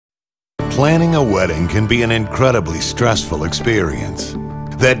Planning a wedding can be an incredibly stressful experience.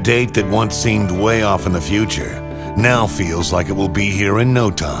 That date that once seemed way off in the future now feels like it will be here in no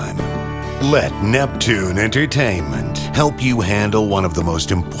time. Let Neptune Entertainment help you handle one of the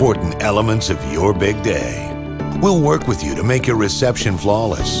most important elements of your big day. We'll work with you to make your reception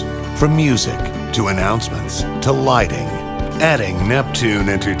flawless, from music to announcements to lighting. Adding Neptune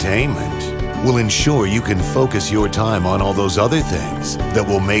Entertainment will ensure you can focus your time on all those other things that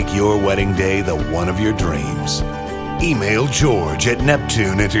will make your wedding day the one of your dreams. Email George at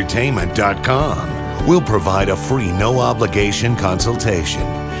neptuneentertainment.com. We'll provide a free, no-obligation consultation.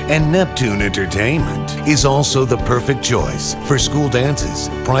 And Neptune Entertainment is also the perfect choice for school dances,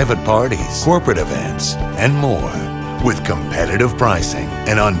 private parties, corporate events, and more. With competitive pricing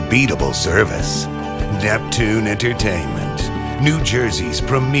and unbeatable service. Neptune Entertainment, New Jersey's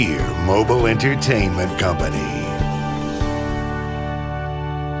premier mobile entertainment company.